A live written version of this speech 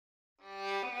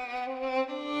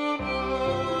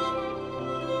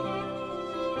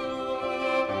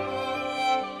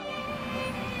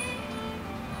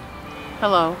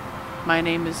Hello, my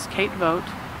name is Kate Vogt,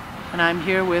 and I'm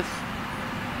here with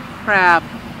Crab.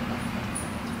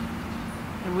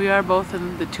 And we are both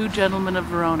in The Two Gentlemen of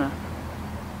Verona.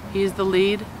 He's the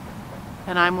lead,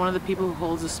 and I'm one of the people who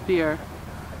holds a spear,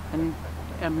 and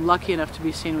am lucky enough to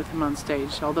be seen with him on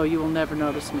stage, although you will never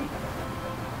notice me.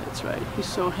 That's right, he's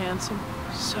so handsome,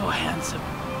 so handsome.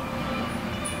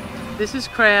 This is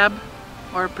Crab,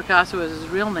 or Picasso as his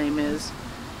real name is,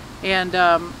 and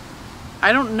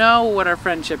I don't know what our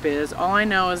friendship is. All I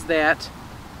know is that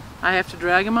I have to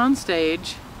drag him on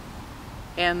stage,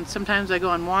 and sometimes I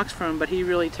go on walks for him, but he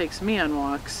really takes me on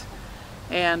walks.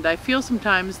 And I feel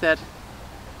sometimes that,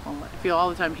 well, I feel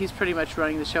all the time he's pretty much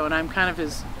running the show, and I'm kind of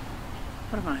his,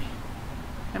 what am I?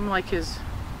 I'm like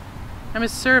I'm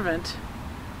his servant,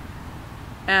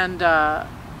 and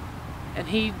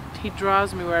he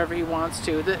draws me wherever he wants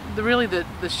to.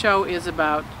 The show is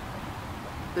about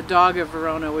the dog of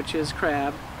Verona, which is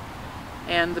Crab,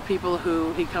 and the people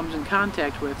who he comes in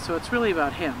contact with, so it's really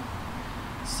about him.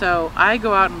 So I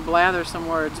go out and blather some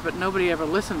words, but nobody ever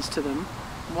listens to them.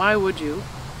 Why would you,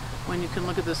 when you can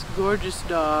look at this gorgeous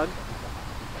dog,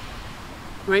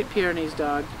 Great Pyrenees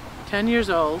dog, 10 years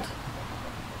old,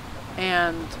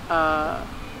 and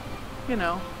you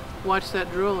know, watch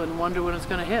that drool and wonder when it's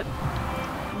going to hit.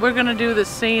 We're going to do this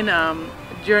scene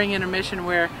during intermission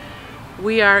where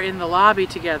we are in the lobby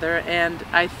together, and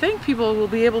I think people will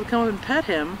be able to come up and pet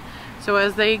him. So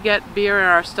as they get beer and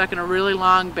are stuck in a really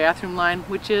long bathroom line,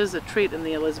 which is a treat in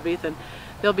the Elizabethan,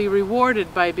 they'll be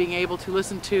rewarded by being able to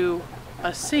listen to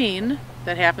a scene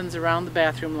that happens around the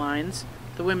bathroom lines,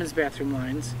 the women's bathroom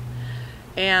lines,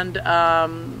 and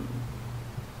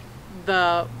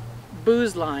the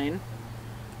booze line,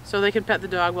 so they can pet the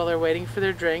dog while they're waiting for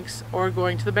their drinks or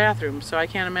going to the bathroom. So I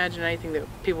can't imagine anything that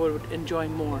people would enjoy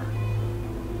more.